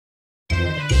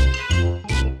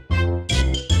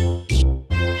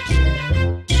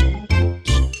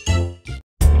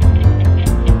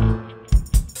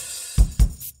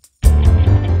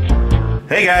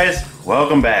Hey guys,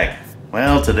 welcome back.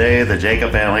 Well, today the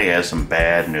Jacob family has some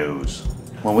bad news.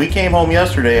 When we came home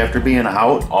yesterday after being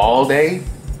out all day,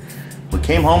 we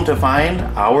came home to find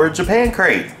our Japan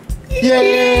crate.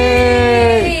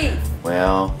 Yay!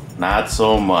 Well, not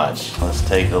so much. Let's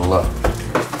take a look.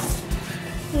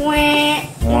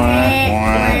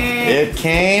 It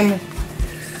came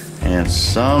and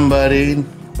somebody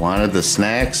wanted the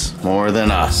snacks more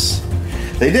than us.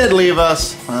 They did leave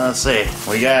us, let's see,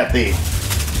 we got the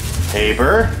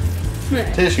paper,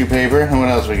 tissue paper, and what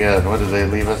else we got? What did they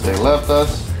leave us? They left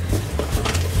us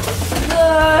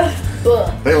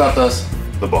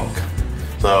the book.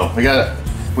 So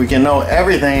we can know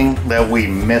everything that we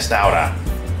missed out on.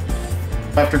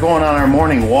 After going on our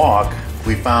morning walk,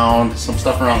 we found some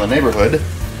stuff around the neighborhood.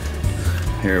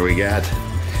 Here we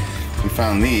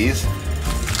found these.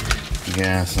 We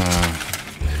got some,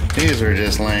 these are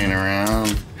just laying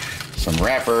around. Some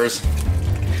wrappers.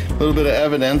 A little bit of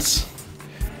evidence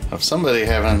of somebody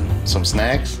having some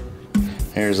snacks.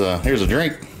 Here's a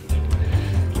drink.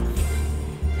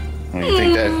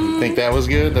 You think that was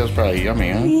good? That was probably yummy,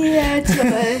 huh? Yeah, it's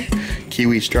good.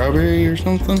 Kiwi strawberry or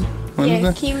something? What is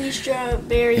that? Kiwi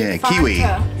strawberry. Yeah,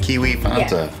 Fanta. kiwi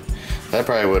Fanta. Yeah. That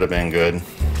probably would have been good.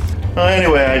 Well,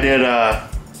 anyway,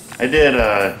 I did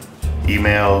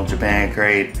email Japan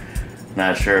Crate.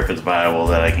 Not sure if it's viable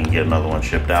that I can get another one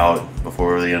shipped out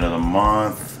before the end of the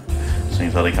month.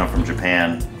 Seems how they come from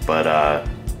Japan, but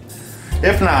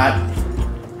if not,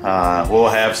 we'll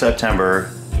have September.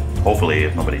 Hopefully,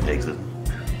 if nobody takes it,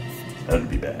 that would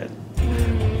be bad.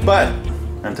 But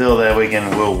until then,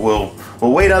 we'll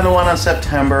wait on the one on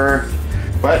September.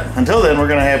 But until then, we're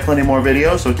gonna have plenty more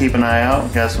videos, so keep an eye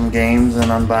out. Got some games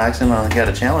and unboxing. I got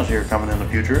a challenge here coming in the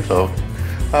future, so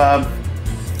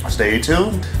stay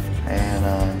tuned and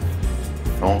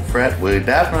don't fret. We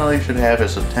definitely should have a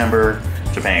September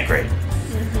Japan Crate.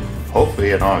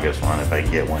 Hopefully an August one if I can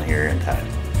get one here in time.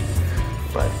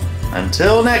 But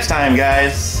until next time,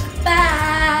 guys.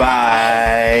 Bye.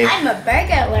 Bye. I'm a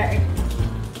burglar.